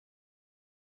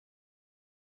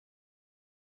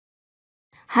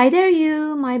Hi there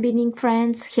you, my beading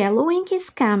friends. Halloween is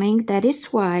coming, that is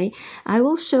why I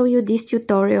will show you this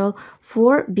tutorial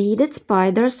for beaded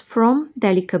spiders from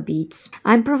Delica beads.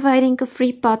 I'm providing a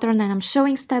free pattern and I'm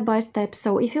showing step by step,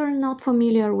 so if you're not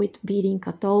familiar with beading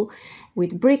at all,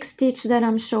 with brick stitch that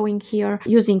I'm showing here,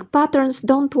 using patterns,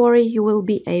 don't worry, you will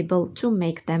be able to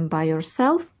make them by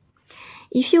yourself.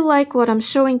 If you like what I'm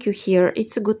showing you here,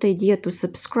 it's a good idea to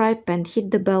subscribe and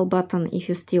hit the bell button if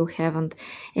you still haven't.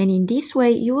 And in this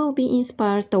way you will be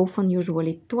inspired often,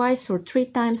 usually twice or 3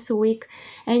 times a week,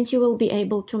 and you will be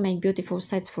able to make beautiful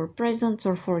sets for presents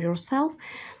or for yourself.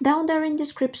 Down there in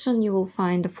description you will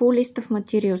find a full list of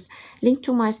materials, link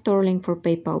to my store, link for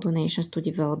PayPal donations to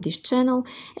develop this channel,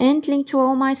 and link to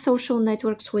all my social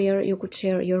networks where you could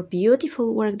share your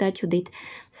beautiful work that you did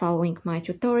following my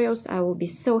tutorials. I will be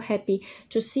so happy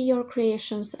to see your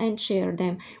creations and share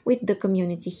them with the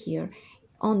community here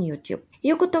on YouTube.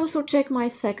 You could also check my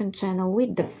second channel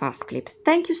with the fast clips.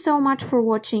 Thank you so much for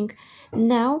watching.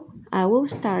 Now I will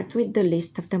start with the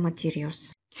list of the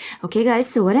materials. Okay guys,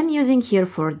 so what I'm using here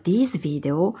for this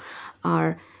video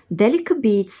are Delica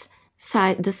beads.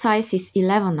 The size is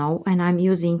 11/0 and I'm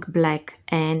using black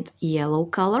and yellow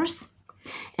colors.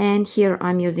 And here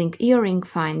I'm using earring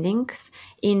findings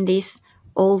in this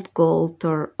old gold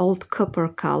or old copper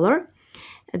color.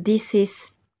 This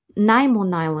is Nymo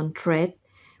Nylon Thread,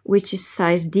 which is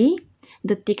size D.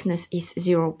 The thickness is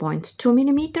 0.2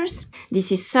 millimeters.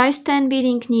 This is size 10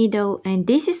 beading needle, and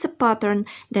this is a pattern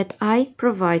that I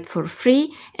provide for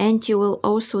free, and you will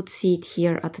also see it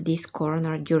here at this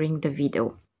corner during the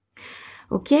video.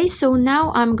 Okay, so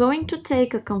now I'm going to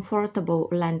take a comfortable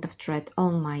length of thread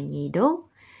on my needle.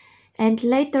 And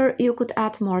later you could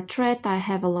add more thread. I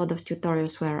have a lot of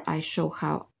tutorials where I show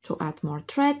how to add more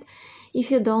thread.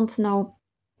 If you don't know,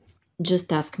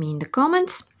 just ask me in the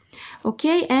comments.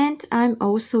 Okay, and I'm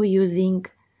also using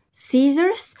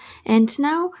scissors. And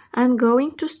now I'm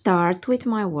going to start with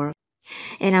my work.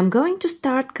 And I'm going to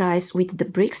start, guys, with the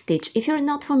brick stitch. If you're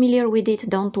not familiar with it,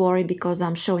 don't worry, because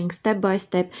I'm showing step by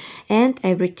step and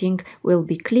everything will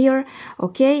be clear.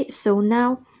 Okay, so now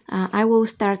I will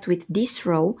start with this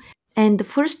row. And the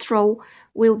first row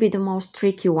will be the most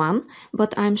tricky one,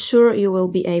 but I'm sure you will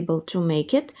be able to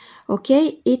make it.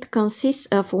 Okay, it consists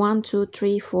of 1, 2,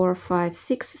 3, 4, 5,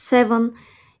 6, 7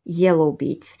 yellow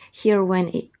beads. Here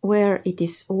where it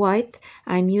is white,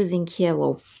 I'm using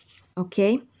yellow.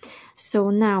 Okay, so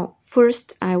now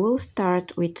first I will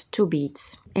start with 2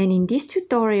 beads. And in this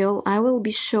tutorial I will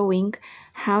be showing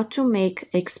how to make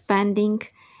expanding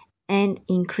and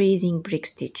increasing brick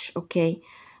stitch. Okay,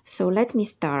 so let me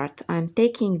start. I'm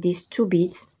taking these 2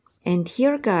 beads, and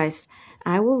here, guys,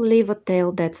 I will leave a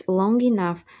tail that's long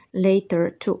enough later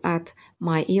to add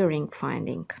my earring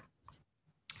finding.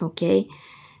 Okay,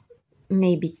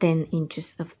 maybe 10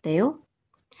 inches of tail.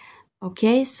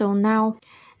 Okay, so now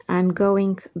I'm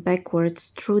going backwards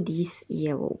through this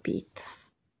yellow bead,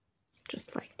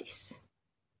 just like this.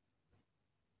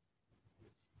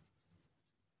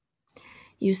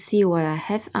 You see what I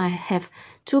have? I have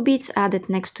 2 beads added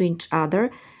next to each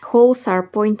other. Holes are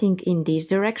pointing in this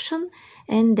direction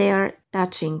and they are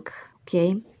touching.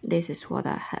 Okay, this is what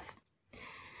I have.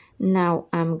 Now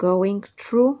I'm going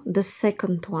through the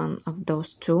second one of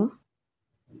those 2.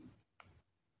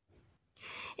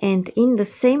 And in the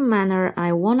same manner,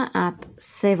 I want to add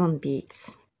 7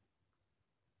 beads.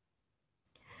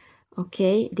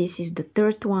 Okay, this is the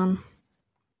third one.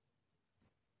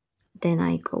 Then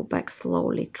I go back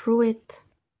slowly through it.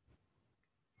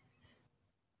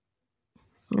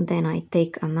 Then I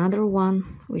take another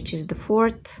one, which is the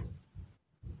fourth.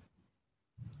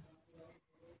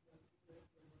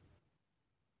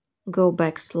 Go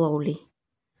back slowly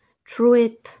through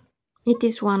it. It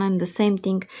is one and the same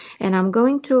thing, and I'm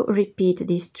going to repeat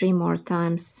this 3 more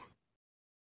times.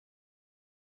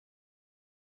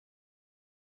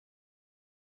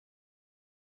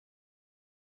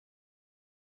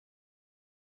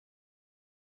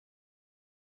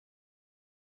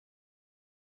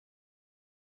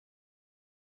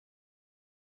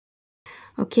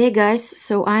 Okay guys,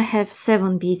 so I have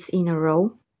 7 beads in a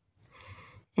row,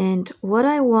 and what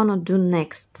I want to do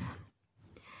next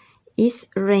is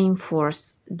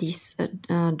reinforce these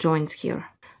joints here.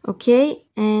 Okay,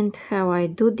 and how I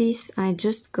do this, I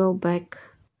just go back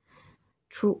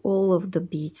through all of the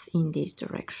beads in this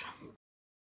direction.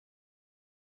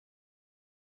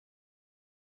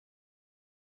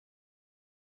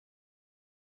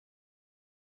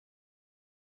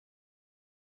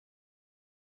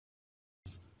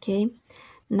 Okay,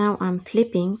 now I'm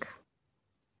flipping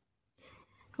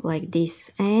like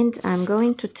this, and I'm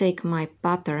going to take my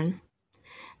pattern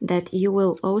that you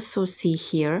will also see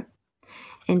here.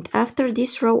 And after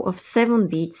this row of 7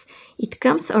 beads, it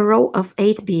comes a row of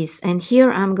 8 beads. And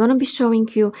here I'm gonna be showing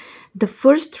you the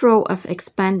first row of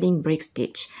expanding brick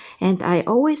stitch. And I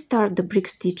always start the brick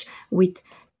stitch with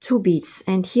 2 beads.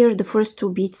 And here the first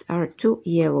 2 beads are 2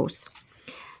 yellows.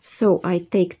 So I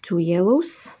take 2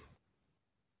 yellows.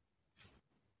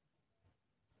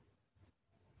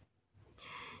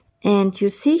 And you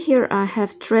see here I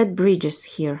have thread bridges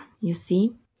here, you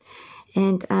see?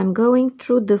 And I'm going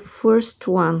through the first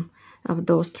one of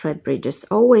those thread bridges.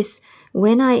 Always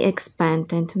when I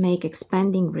expand and make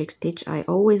expanding brick stitch, I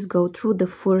always go through the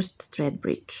first thread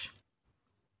bridge.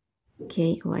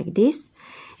 Okay, like this.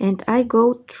 And I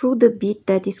go through the bit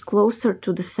that is closer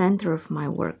to the center of my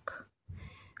work,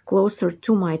 closer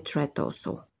to my thread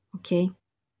also, okay?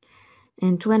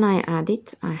 And when I add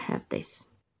it, I have this.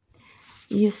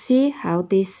 You see how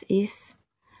this is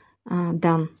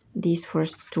done, these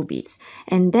first 2 beads.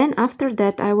 And then after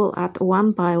that I will add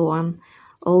one by one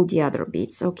all the other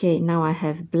beads. Okay, now I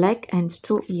have black and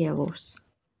 2 yellows.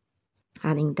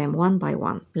 Adding them one by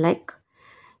one. Black,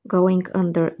 going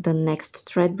under the next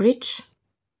thread bridge.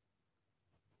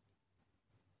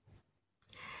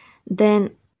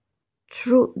 Then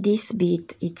through this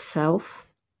bead itself.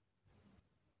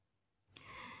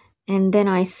 And then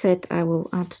I said I will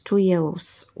add 2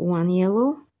 yellows, 1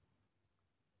 yellow.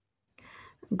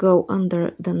 Go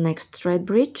under the next thread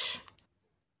bridge.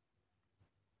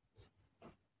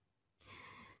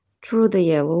 Through the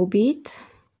yellow bead.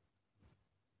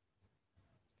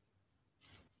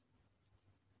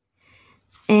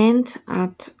 And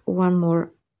add 1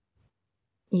 more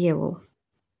yellow.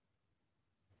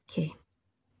 Okay.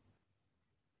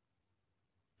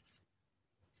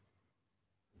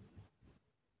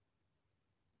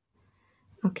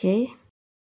 Okay.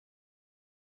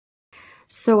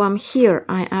 So I'm here,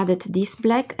 I added this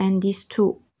black and these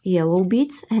 2 yellow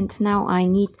beads, and now I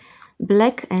need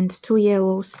black and 2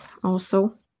 yellows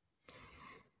also.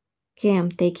 Okay, I'm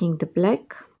taking the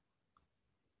black,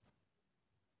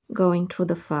 going through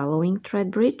the following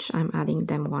thread bridge. I'm adding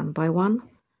them one by one.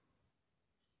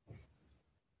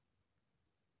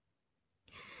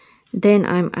 Then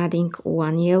I'm adding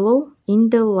 1 yellow in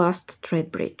the last thread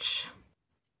bridge.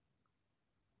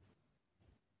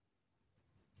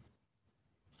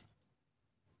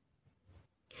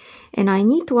 And I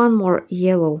need 1 more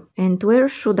yellow. And where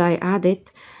should I add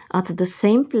it? At the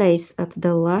same place at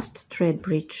the last thread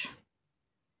bridge.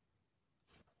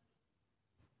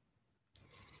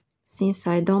 Since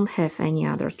I don't have any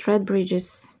other thread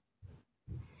bridges,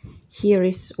 here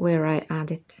is where I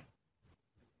add it.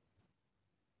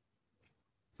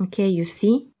 Okay, you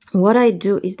see? What I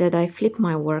do is that I flip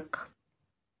my work.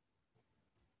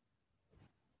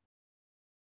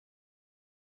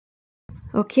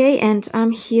 Okay, and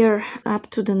I'm here up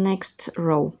to the next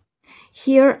row.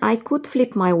 Here I could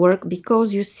flip my work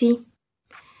because you see,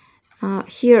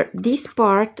 here this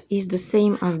part is the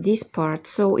same as this part,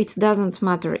 so it doesn't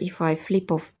matter if I flip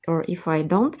off or if I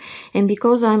don't. And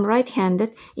because I'm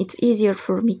right-handed, it's easier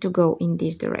for me to go in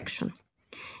this direction.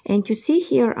 And you see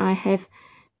here I have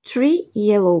 3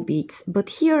 yellow beads, but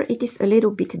here it is a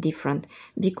little bit different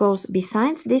because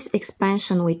besides this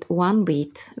expansion with 1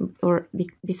 bead, or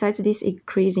besides this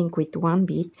increasing with 1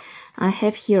 bead, I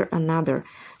have here another.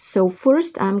 So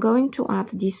first I'm going to add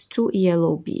these 2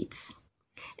 yellow beads,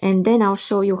 and then I'll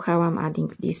show you how I'm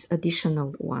adding this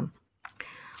additional one.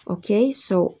 Okay,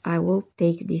 so I will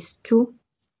take these 2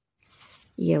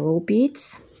 yellow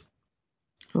beads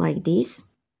like this,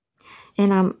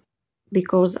 and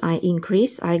because I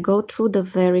increase, I go through the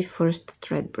very first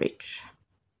thread bridge,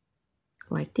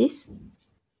 like this.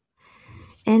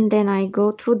 And then I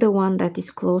go through the one that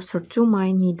is closer to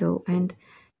my needle and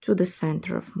to the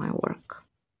center of my work.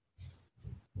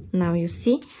 Now you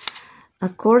see,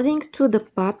 according to the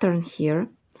pattern here,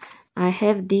 I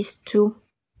have these 2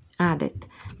 added,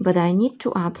 but I need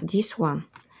to add this one.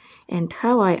 And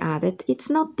how I add it, it's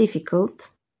not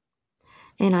difficult.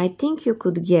 And I think you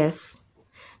could guess.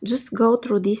 Just go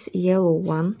through this yellow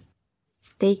one,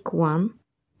 take 1,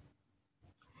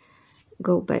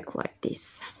 go back like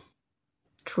this,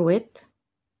 through it,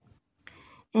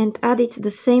 and add it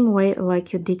the same way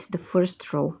like you did the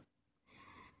first row.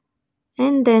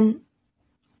 And then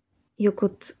you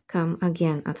could come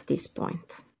again at this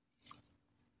point.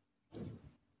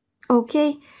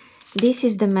 Okay, this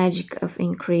is the magic of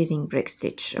increasing brick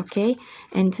stitch, okay?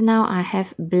 And now I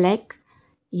have black,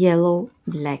 yellow,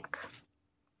 black.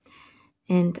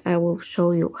 And I will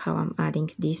show you how I'm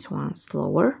adding this one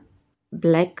slower.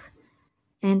 Black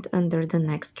and under the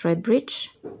next thread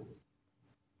bridge.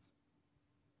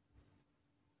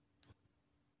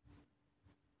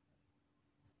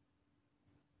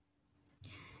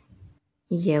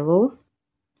 yellow,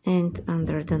 and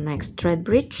under the next thread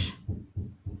bridge,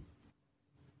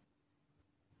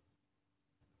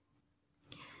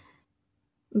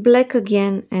 black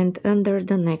again, and under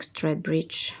the next thread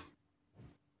bridge.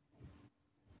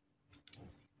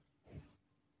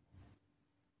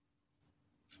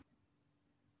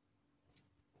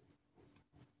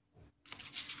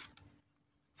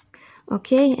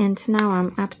 Okay, and now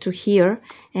I'm up to here,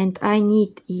 and I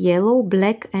need yellow,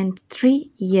 black, and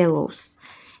 3 yellows,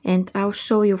 and I'll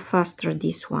show you faster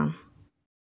this one.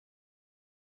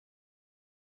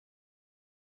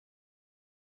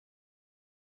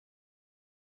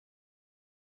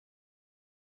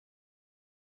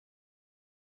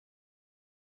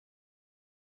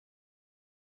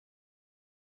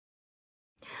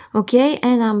 Okay,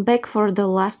 and I'm back for the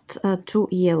last 2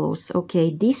 yellows.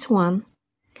 Okay, this one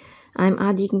I'm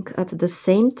adding at the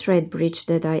same thread bridge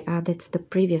that I added the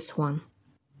previous one.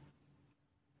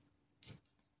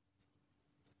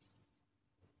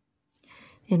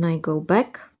 And I go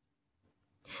back.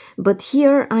 But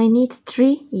here I need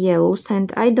 3 yellows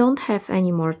and I don't have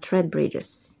any more thread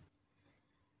bridges.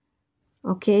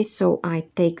 Okay, so I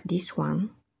take this one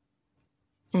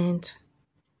and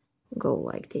go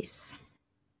like this.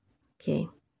 Okay.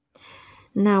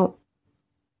 Now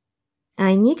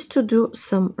I need to do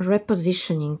some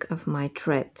repositioning of my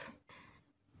thread.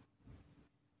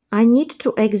 I need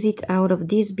to exit out of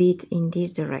this bead in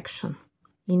this direction.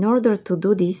 In order to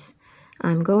do this,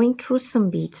 I'm going through some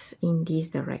beads in this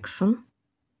direction.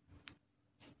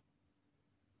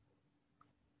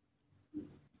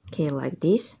 Okay, like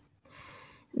this.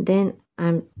 Then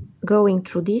I'm going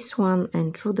through this one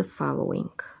and through the following.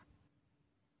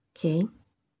 Okay,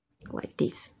 like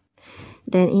this.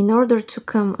 Then in order to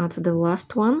come at the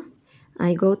last one,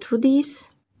 I go through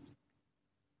this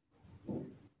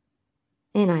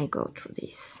and I go through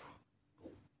this.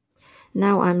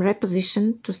 Now I'm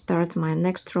repositioned to start my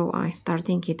next row. I'm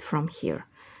starting it from here.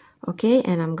 Okay,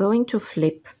 and I'm going to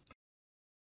flip.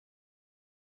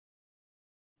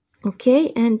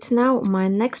 Okay, and now my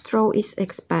next row is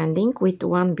expanding with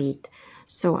 1 bead.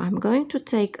 So I'm going to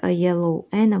take a yellow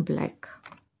and a black.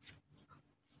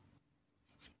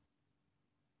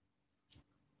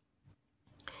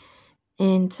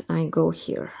 And I go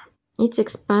here. It's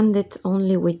expanded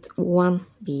only with 1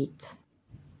 bead.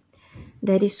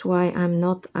 That is why I'm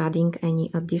not adding any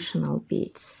additional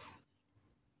beads.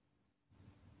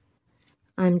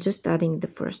 I'm just adding the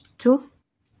first 2.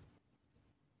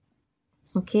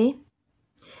 Okay.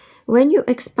 When you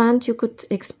expand, you could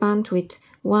expand with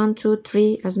 1, 2,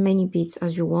 3, as many beads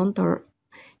as you want or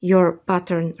your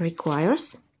pattern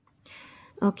requires.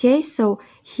 Okay, so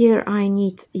here I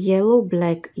need yellow,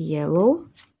 black, yellow.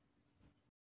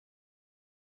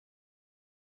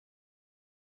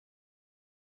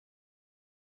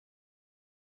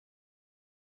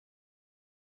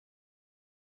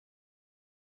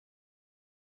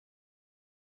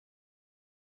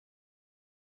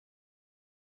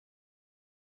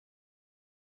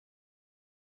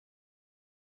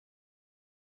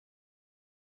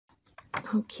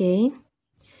 Okay,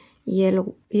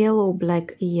 yellow,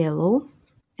 black, yellow,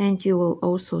 and you will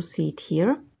also see it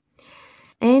here.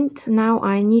 And now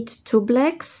I need 2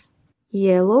 blacks,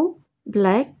 yellow,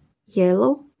 black,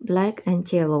 yellow, black, and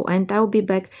yellow. And I'll be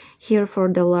back here for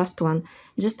the last one.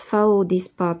 Just follow this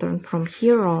pattern from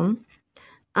here on,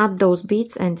 add those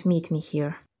beads and meet me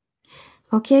here.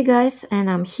 Okay guys, and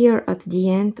I'm here at the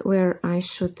end where I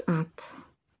should add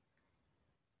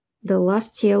the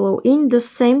last yellow in the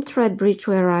same thread bridge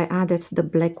where I added the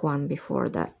black one before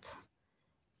that.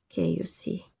 Okay, you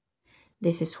see.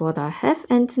 This is what I have,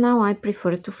 and now I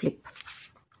prefer to flip.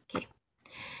 Okay.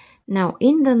 Now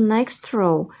in the next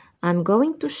row, I'm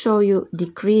going to show you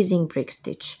decreasing brick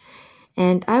stitch.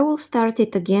 And I will start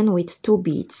it again with 2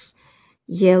 beads,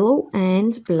 yellow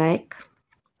and black.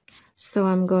 So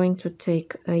I'm going to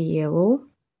take a yellow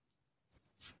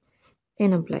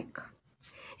and a black.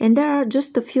 And there are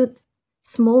just a few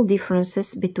small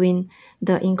differences between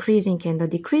the increasing and the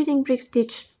decreasing brick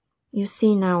stitch. You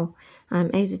see now I'm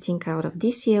exiting out of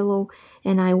this yellow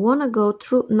and I want to go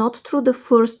through, not through the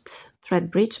first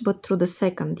thread bridge, but through the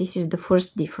second. This is the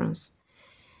first difference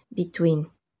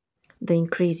between the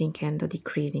increasing and the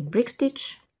decreasing brick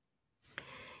stitch.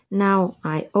 Now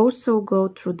I also go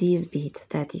through this bead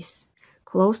that is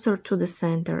closer to the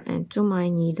center and to my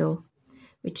needle,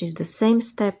 which is the same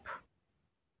step.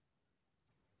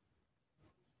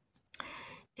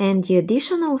 And the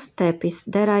additional step is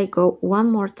that I go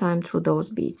one more time through those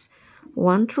beads.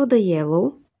 1 through the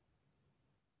yellow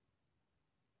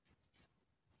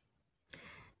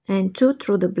and 2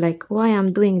 through the black. Why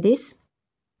I'm doing this?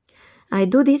 I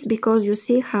do this because you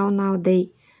see how now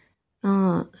they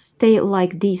stay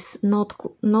like this,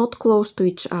 not close to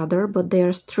each other, but they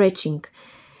are stretching.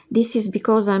 This is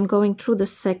because I'm going through the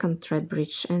second thread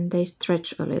bridge and they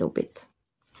stretch a little bit.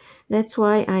 That's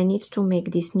why I need to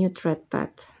make this new thread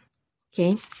path.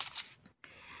 Okay.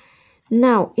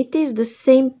 Now it is the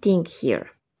same thing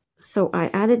here. So I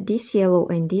added this yellow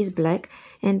and this black,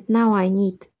 and now I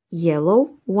need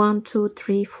yellow, 1, 2,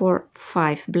 3, 4,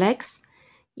 5 blacks,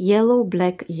 yellow,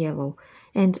 black, yellow,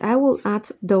 and I will add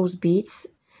those beads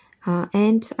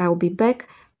and I'll be back.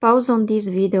 Pause on this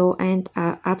video and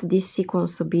add this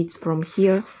sequence of beads from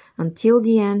here until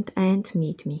the end and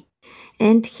meet me.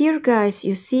 And here guys,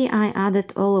 you see I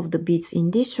added all of the beads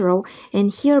in this row,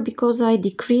 and here because I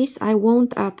decreased, I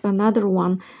won't add another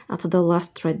one at the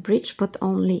last thread bridge, but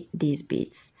only these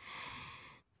beads.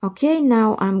 Okay,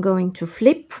 now I'm going to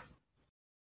flip.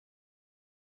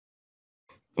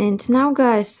 And now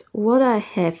guys, what I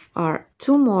have are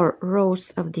 2 more rows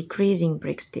of decreasing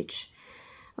brick stitch.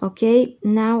 Okay,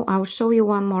 now I'll show you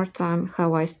one more time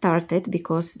how I started,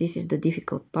 because this is the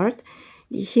difficult part.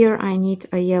 Here I need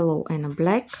a yellow and a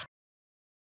black.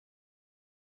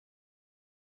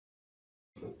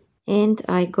 And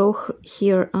I go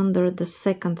here under the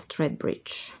second thread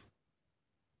bridge.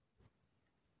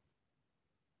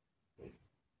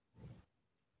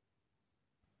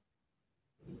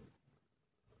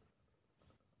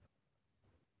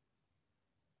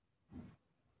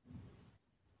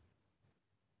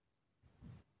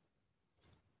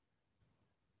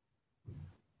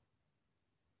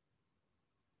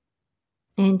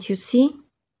 And you see,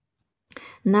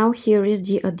 now here is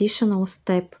the additional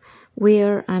step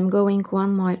where I'm going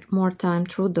one more time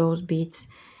through those beads,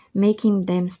 making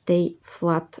them stay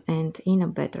flat and in a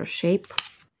better shape.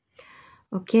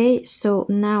 Okay, so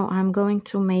now I'm going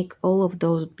to make all of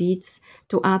those beads,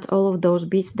 to add all of those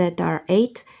beads that are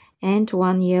 8 and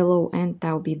 1 yellow, and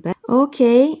I'll be back.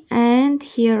 Okay, and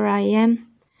here I am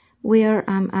where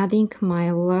I'm adding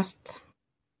my last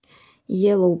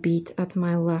yellow bead at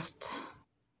my last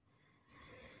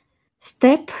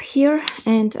step here,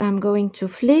 and I'm going to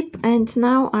flip, and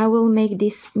now I will make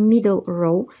this middle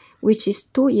row, which is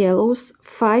 2 yellows,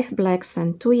 5 blacks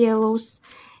and 2 yellows,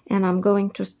 and I'm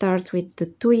going to start with the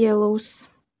 2 yellows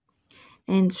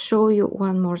and show you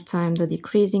one more time the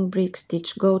decreasing brick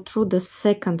stitch. Go through the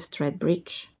second thread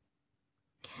bridge,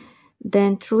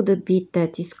 then through the bead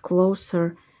that is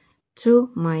closer to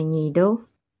my needle,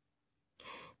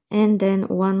 and then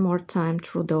one more time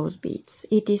through those beads.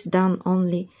 It is done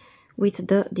only with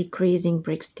the decreasing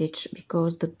brick stitch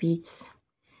because the beads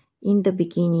in the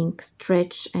beginning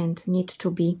stretch and need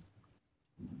to be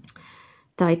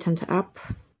tightened up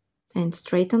and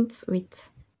straightened with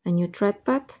a new thread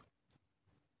path.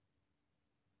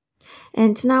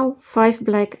 And now 5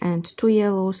 black and 2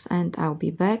 yellows, and I'll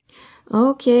be back.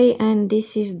 Okay, and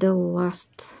this is the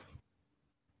last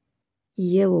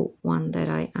yellow one that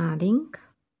I'm adding.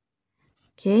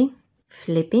 Okay,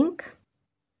 flipping.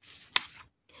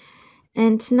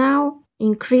 And now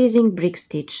increasing brick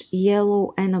stitch,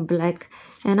 yellow and a black,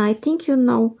 and I think you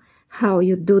know how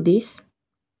you do this,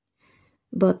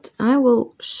 but I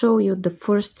will show you the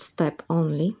first step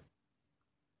only.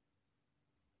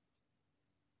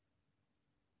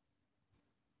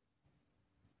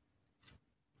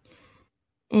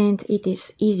 And it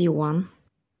is easy one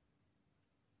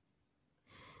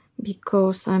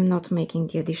because I'm not making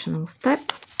the additional step.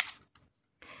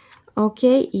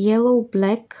 Okay, yellow,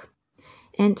 black,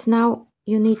 and now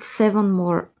you need 7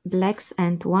 more blacks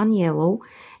and 1 yellow,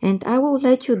 and I will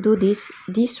let you do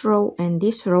this row and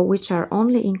this row, which are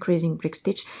only increasing brick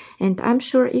stitch, and I'm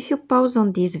sure if you pause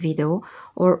on this video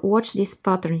or watch this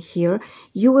pattern here,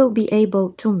 you will be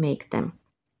able to make them.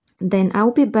 Then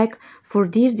I'll be back for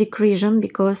this decrease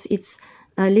because it's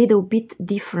a little bit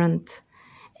different,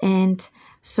 and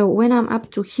so when I'm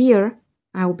up to here,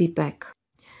 I'll be back.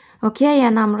 Okay,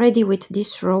 and I'm ready with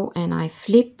this row, and I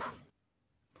flip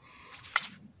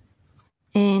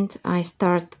and I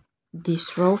start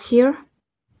this row here,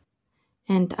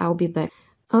 and I'll be back.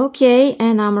 Okay,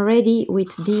 and I'm ready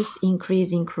with this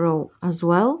increasing row as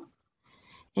well,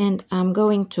 and I'm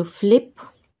going to flip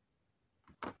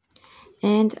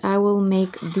and I will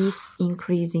make this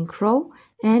increasing row,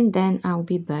 and then I'll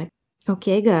be back.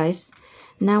 Okay guys,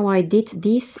 now I did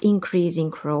this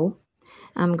increasing row.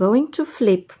 I'm going to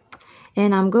flip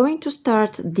and I'm going to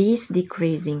start this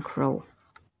decreasing row.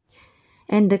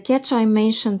 And the catch I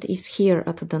mentioned is here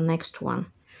at the next one.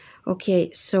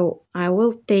 Okay, so I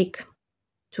will take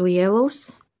 2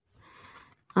 yellows.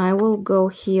 I will go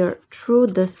here through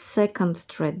the second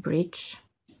thread bridge.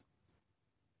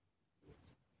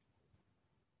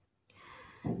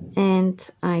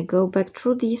 and I go back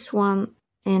through this one,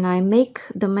 and I make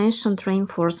the mentioned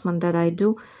reinforcement that I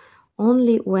do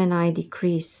only when I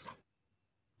decrease.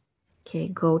 Okay,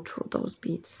 go through those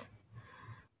beads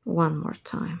one more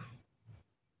time,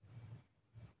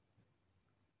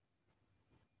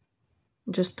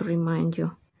 just to remind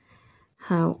you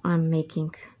how I'm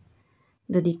making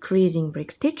the decreasing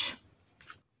brick stitch.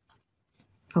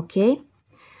 Okay,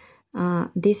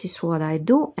 this is what I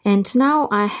do, and now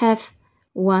I have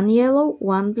one yellow,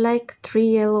 one black, 3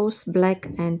 yellows, black,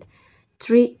 and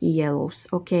 3 yellows.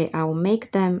 Okay, I'll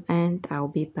make them and I'll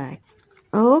be back.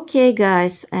 Okay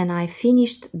guys, and I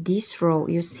finished this row.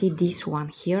 You see this one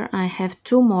here. I have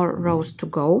 2 more rows to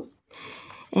go,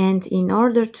 and in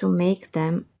order to make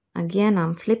them, again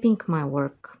I'm flipping my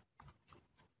work.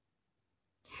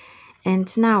 And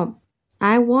now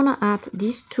I wanna add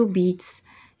these 2 beads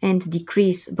and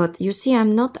decrease, but you see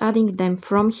I'm not adding them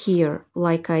from here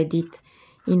like I did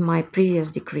in my previous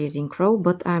decreasing row,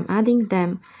 but I'm adding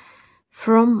them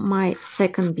from my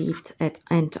second bead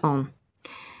and on.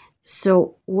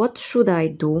 So what should I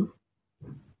do?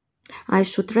 I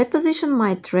should reposition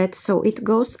my thread so it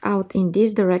goes out in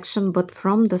this direction, but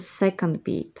from the second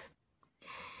bead.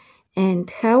 And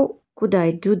how could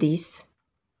I do this?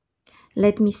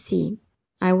 Let me see.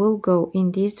 I will go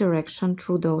in this direction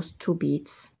through those 2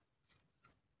 beads.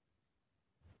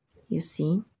 You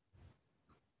see?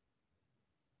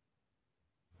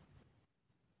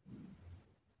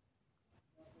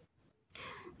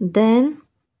 Then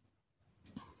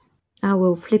I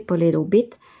will flip a little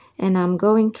bit, and I'm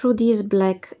going through this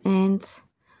black and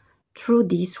through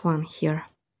this one here,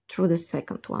 through the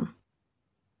second one.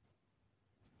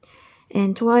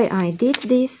 And why I did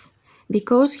this?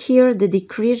 Because here the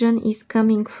decrease is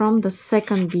coming from the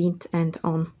second bead and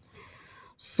on.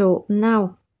 So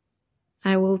now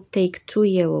I will take 2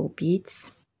 yellow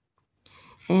beads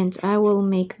and I will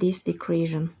make this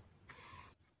decrease.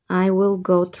 I will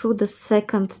go through the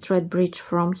second thread bridge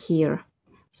from here.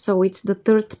 So it's the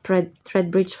third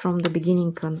thread bridge from the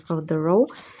beginning of the row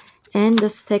and the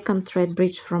second thread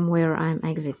bridge from where I'm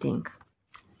exiting.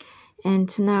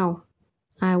 And now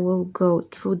I will go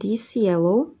through this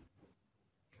yellow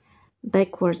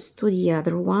backwards to the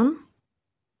other one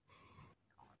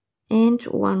and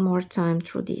one more time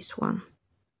through this one.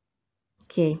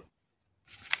 Okay.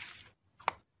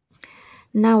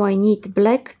 Now I need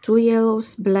black, 2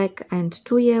 yellows, black and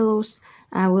 2 yellows.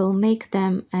 I will make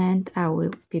them and I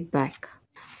will be back.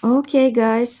 Okay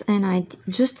guys, and I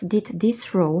just did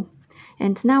this row,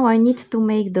 and now I need to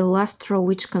make the last row,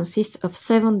 which consists of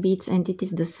 7 beads, and it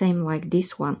is the same like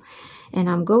this one. And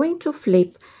I'm going to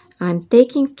flip. I'm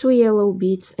taking 2 yellow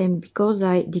beads, and because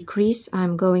I decrease,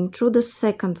 I'm going through the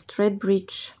second thread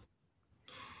bridge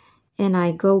and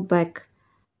I go back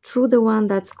through the one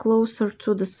that's closer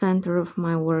to the center of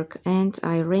my work, and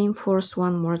I reinforce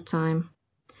one more time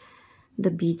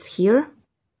the beads here.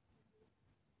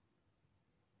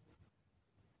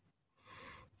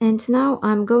 And now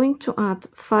I'm going to add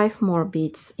 5 more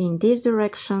beads in this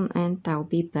direction and I'll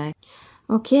be back.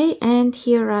 Okay, and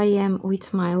here I am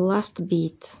with my last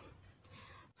bead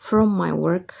from my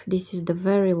work. This is the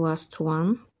very last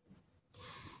one.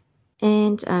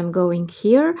 And I'm going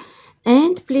here,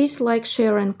 and please like,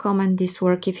 share and comment this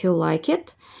work if you like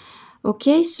it.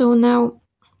 Okay, so now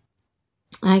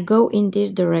I go in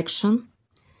this direction.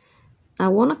 I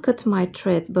want to cut my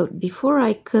thread, but before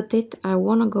I cut it, I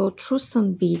want to go through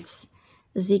some beads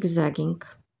zigzagging.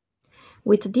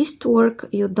 With this work,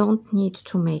 you don't need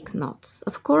to make knots.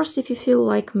 Of course, if you feel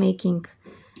like making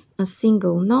a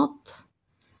single knot,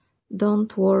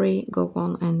 don't worry, go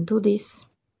on and do this.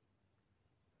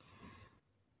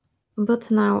 But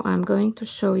now I'm going to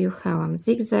show you how I'm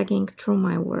zigzagging through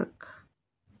my work.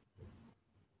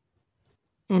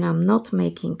 And I'm not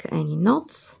making any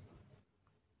knots.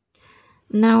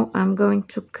 Now I'm going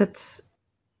to cut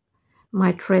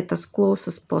my thread as close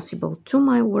as possible to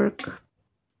my work.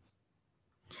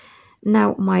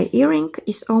 Now my earring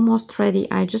is almost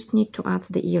ready. I just need to add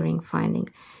the earring finding.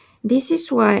 This is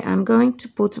why I'm going to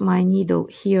put my needle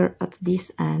here at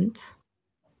this end.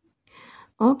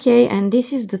 Okay, and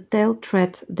this is the tail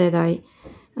thread that I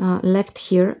left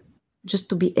here just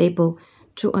to be able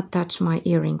to attach my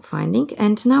earring finding.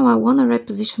 And now I want to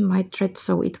reposition my thread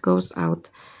so it goes out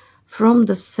from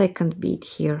the second bead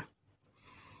here.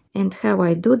 And how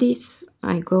I do this,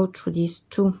 I go through these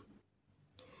 2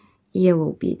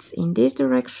 yellow beads in this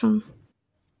direction.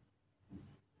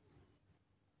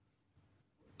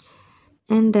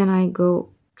 And then I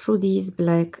go through this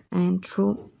black and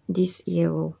through this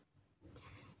yellow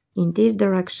in this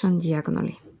direction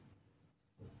diagonally.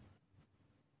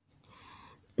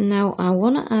 Now I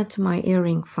want to add my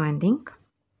earring finding.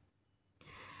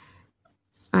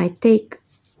 I take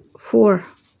 4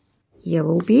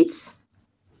 yellow beads.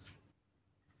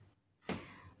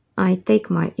 I take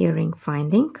my earring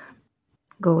finding,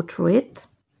 go through it,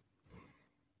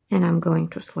 and I'm going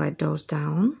to slide those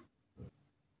down.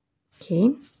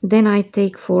 Okay, then I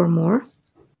take 4 more.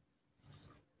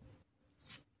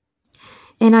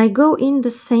 And I go in the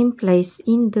same place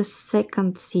in the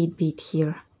second seed bead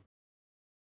here.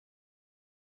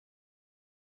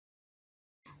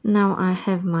 Now I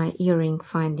have my earring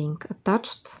finding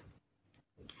attached.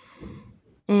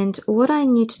 And what I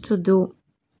need to do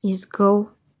is go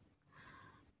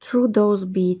through those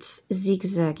beads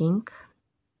zigzagging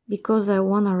because I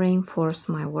want to reinforce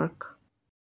my work.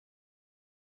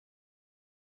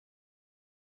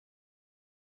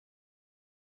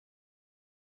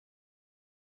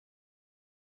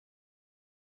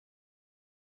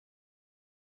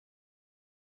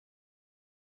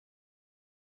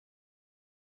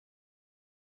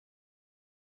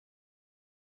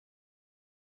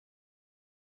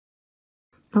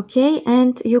 Okay,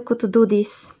 and you could do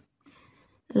this,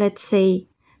 let's say,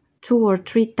 2 or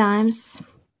 3 times.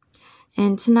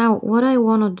 And now what I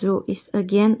want to do is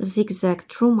again zigzag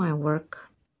through my work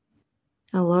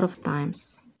a lot of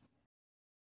times.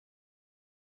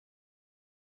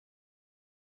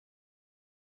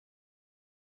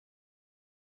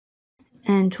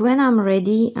 And when I'm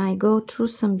ready, I go through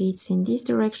some beads in this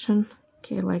direction,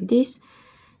 okay, like this,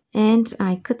 and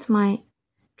I cut my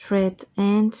thread,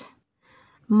 and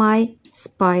my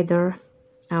spider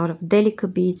out of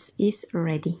Delica beads is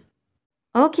ready.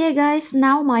 Okay guys,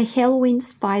 now my Halloween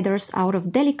spiders out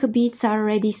of Delica beads are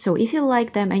ready, so if you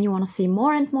like them and you want to see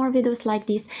more and more videos like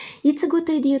this, it's a good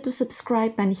idea to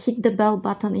subscribe and hit the bell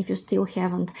button if you still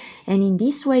haven't, and in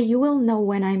this way you will know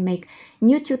when I make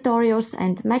new tutorials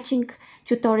and matching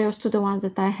tutorials to the ones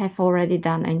that I have already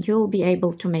done, and you'll be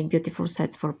able to make beautiful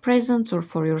sets for presents or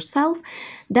for yourself.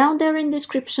 Down there in the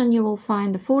description you will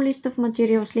find the full list of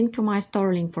materials, link to my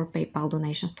store, link for PayPal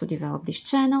donations to develop this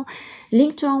channel,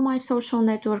 link to all my social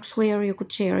networks where you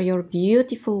could share your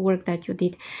beautiful work that you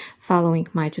did following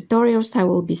my tutorials. I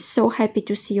will be so happy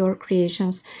to see your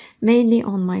creations, mainly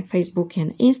on my Facebook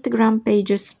and Instagram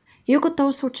pages. You could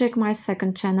also check my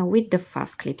second channel with the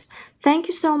fast clips. Thank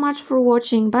you so much for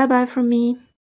watching. Bye bye from me.